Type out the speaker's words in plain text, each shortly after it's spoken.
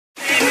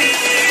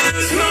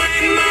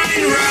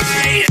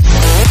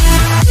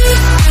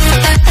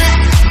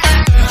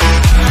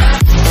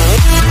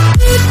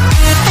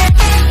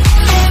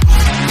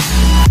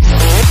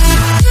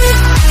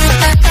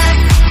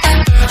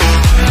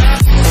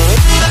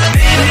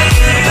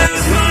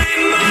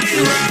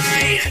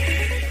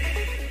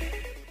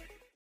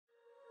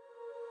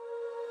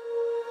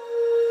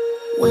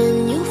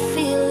When you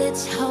feel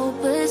it's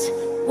hopeless,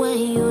 when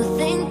you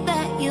think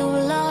that you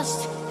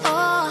lost,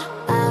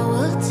 oh, I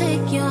will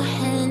take your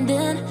hand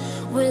and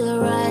we'll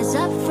rise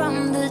up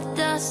from the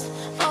dust.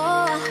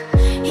 Oh,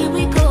 here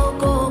we go,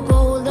 go,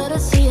 go, let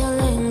us heal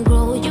and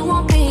grow. You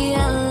won't be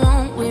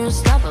alone, we're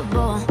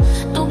unstoppable.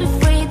 Don't be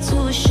afraid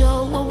to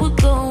show what we're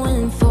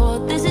going for.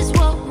 This is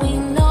what we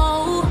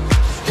know.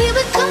 Here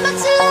we come back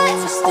to life,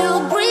 we're still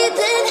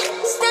breathing.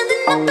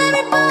 Standing up,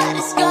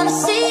 everybody's gonna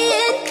see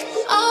it.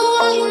 Oh,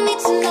 all you need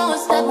to know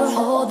is that we're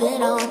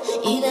holding on.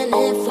 Even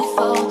if we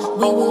fall,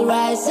 we will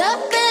rise up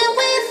and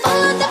we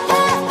follow the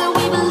path that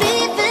we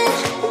believe in.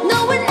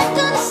 No, we're not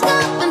gonna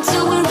stop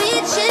until we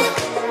reach it.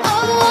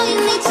 Oh, all you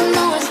need to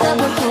know is that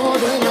we're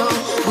holding on.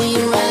 We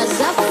rise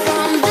up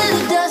from the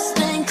dust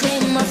and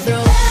claim our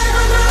throne.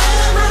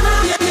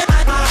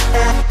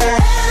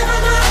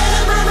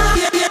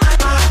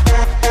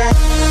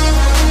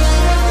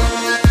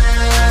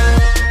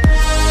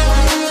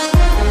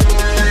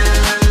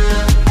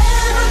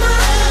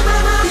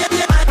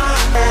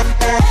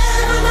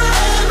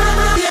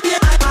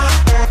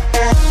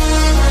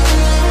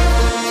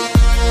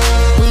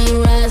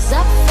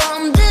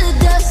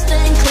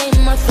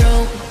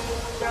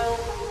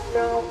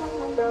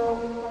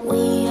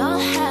 We all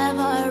have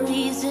our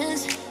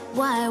reasons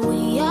why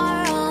we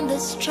are on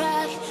this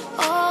track.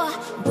 Oh,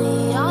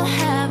 we all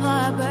have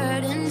our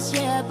burdens,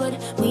 yeah, but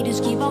we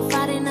just keep on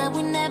fighting and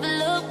we never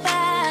look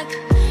back.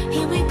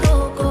 Here we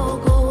go, go,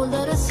 go,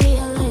 let us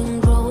heal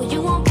and grow.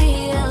 You won't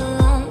be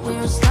alone,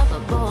 we're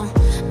unstoppable.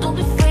 Don't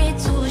be afraid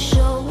to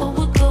show what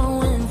we're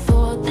going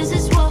for. This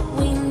is what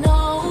we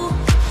know.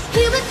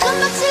 Here we come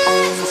back to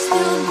life, we're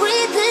still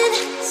breathing.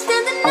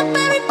 Standing up,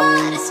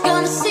 everybody's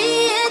gonna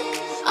see it.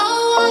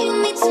 Oh, all you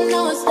need to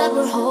know is that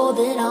we're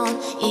holding on.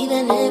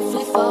 Even if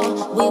we fall,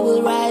 we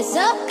will rise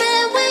up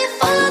and we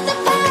follow the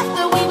path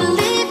that we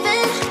believe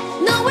in.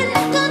 No, we're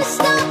not gonna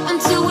stop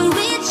until we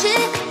reach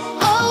it.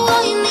 Oh,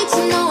 all you need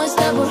to know is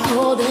that we're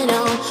holding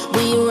on.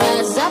 We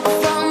rise up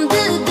from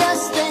the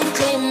dust and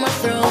claim our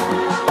throne.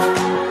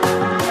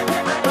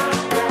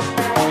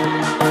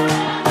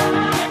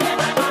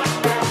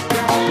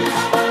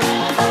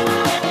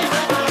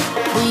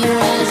 We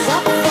rise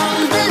up from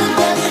the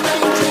dust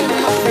and claim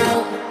our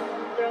throne.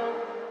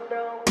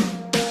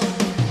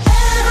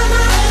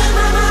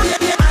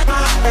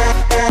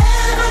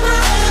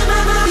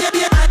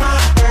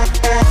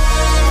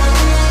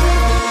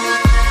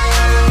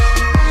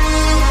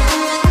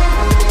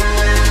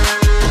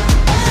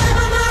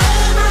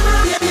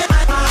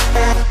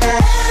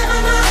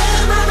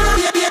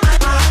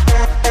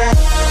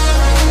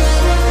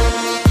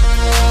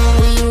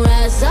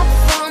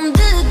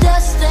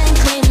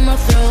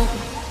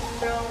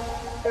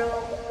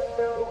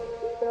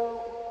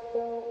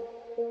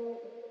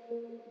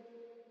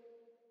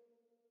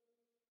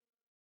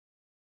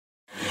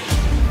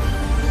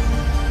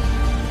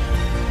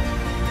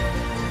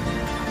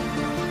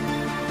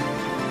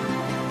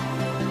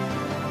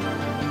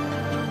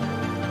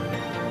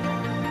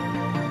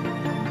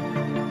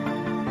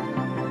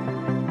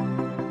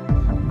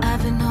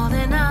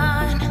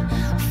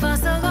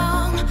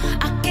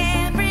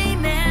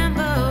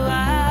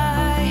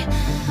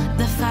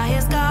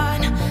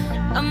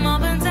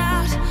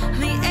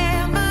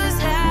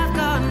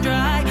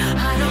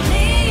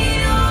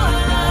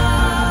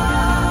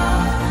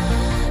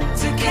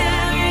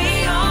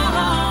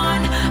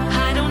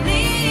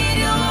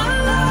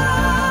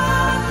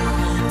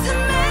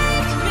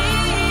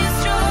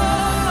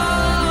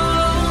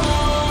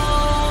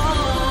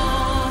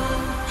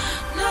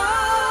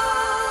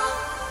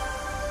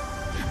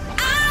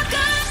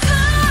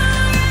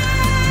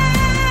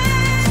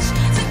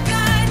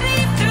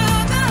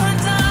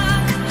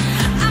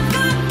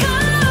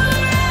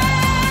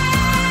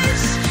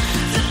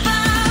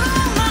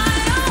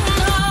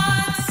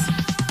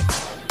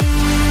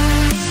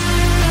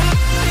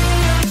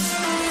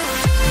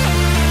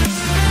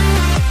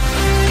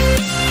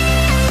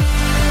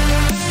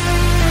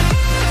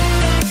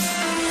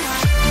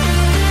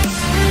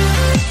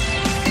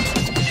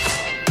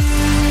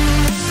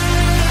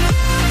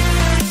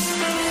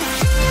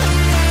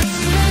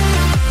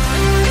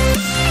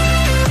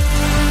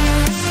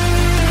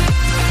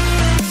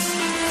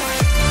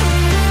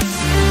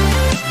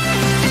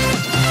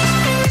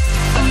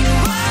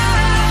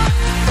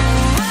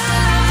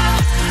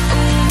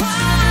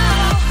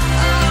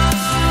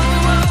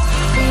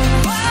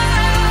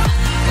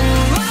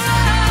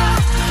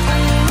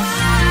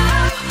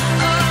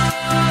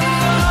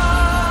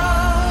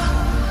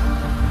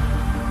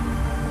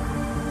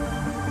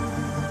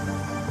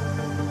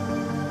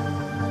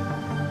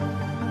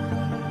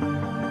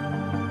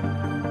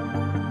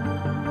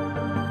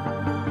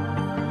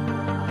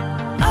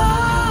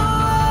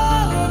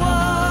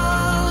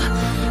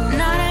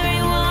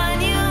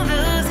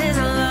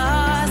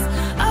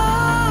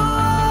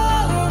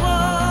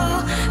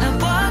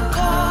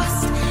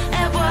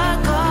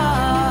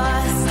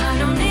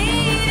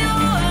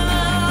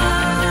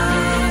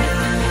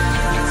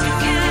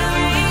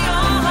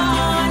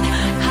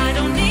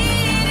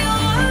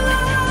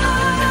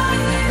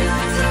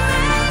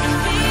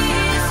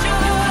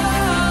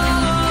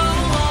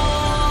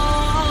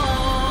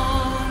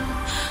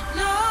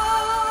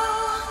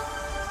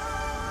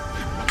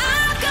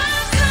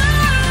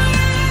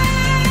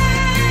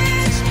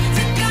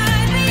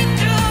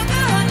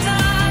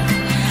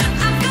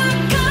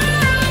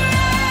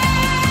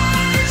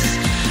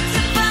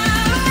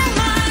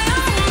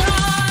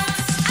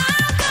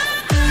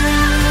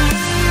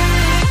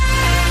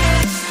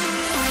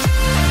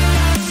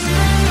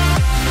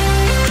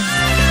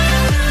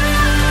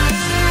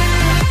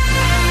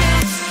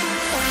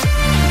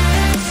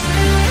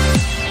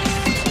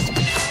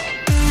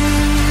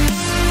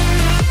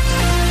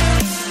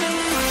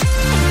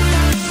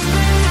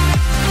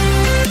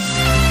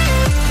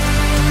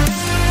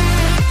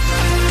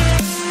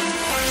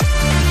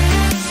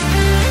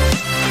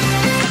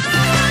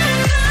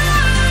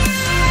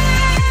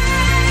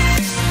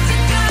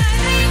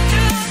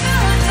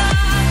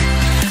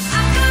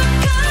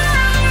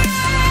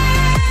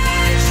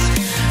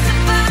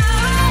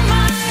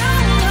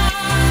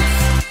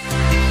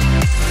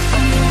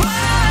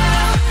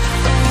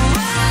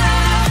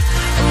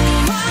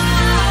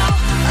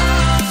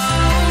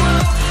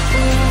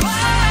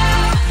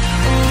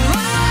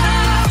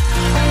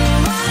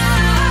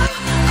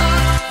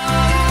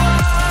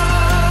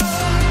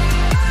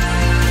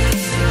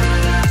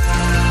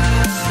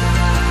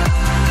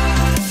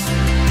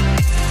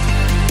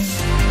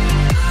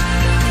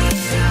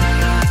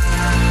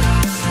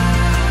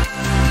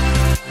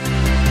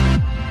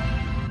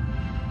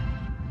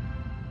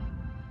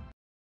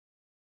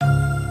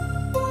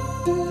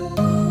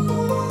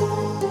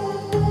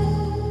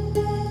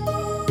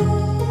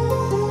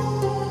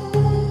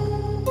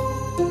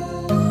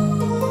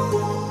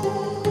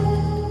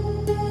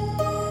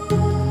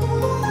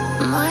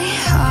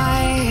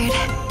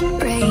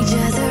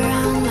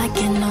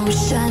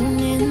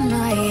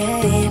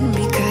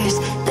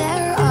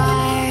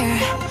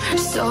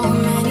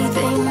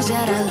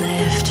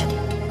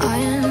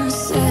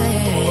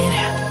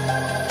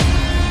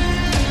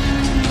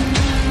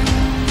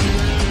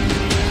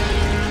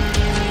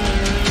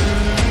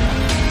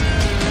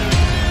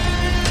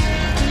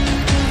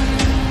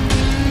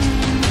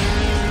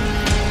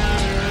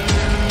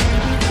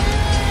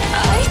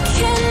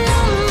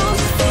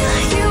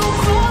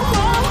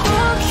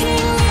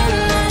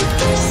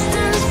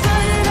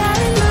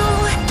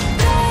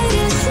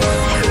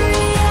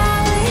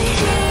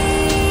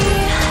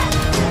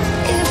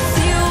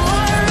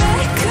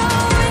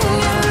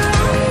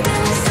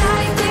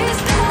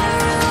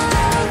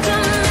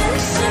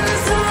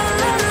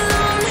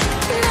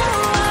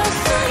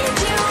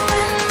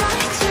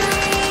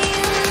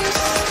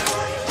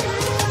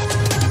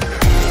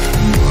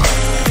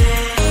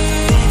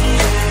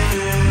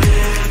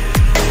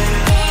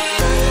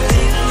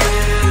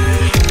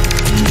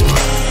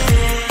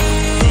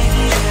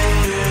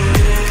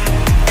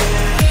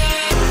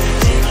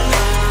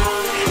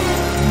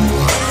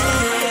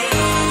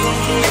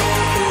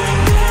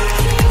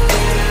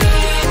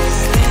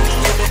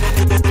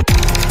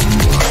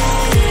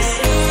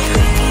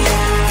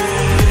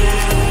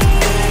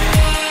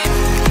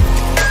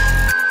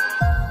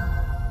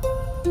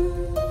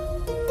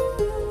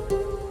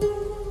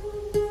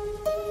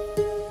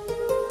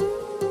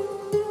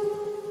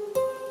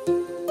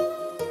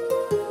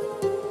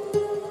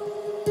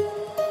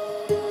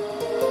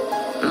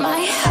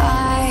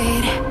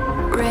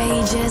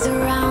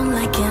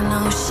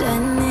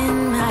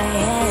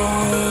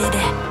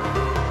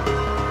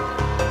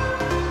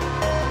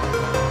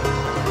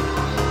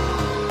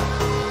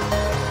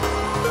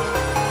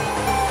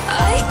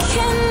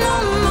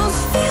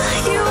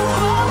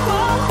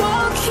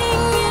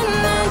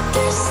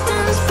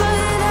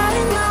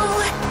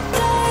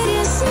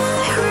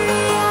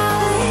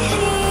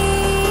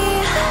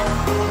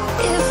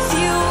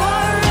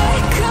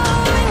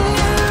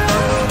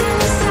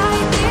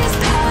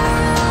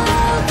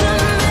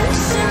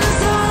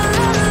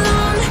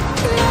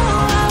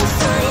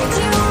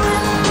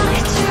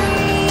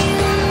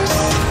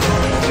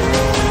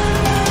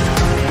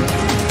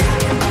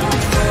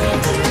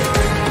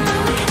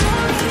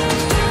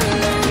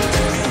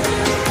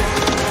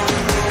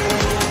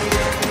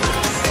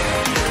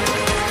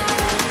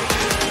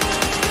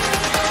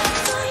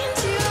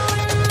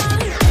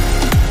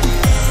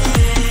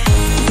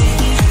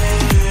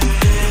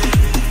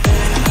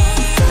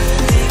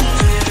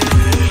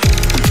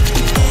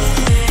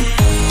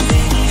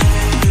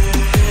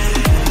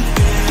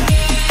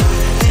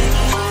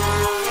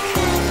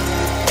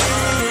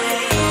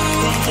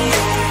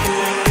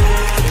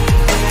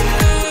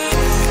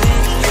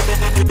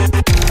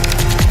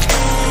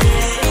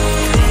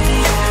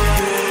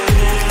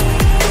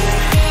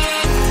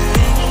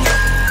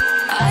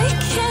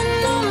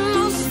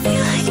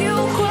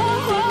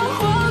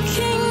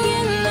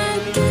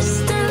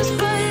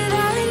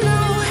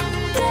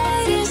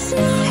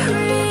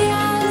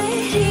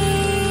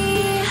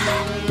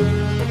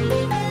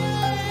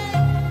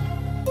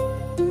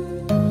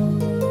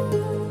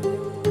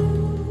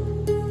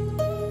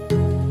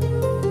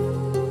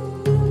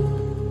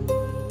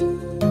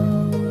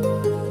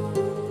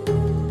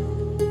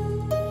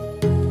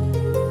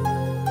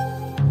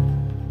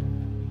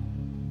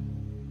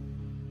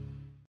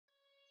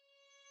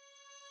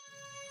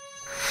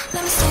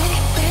 Let me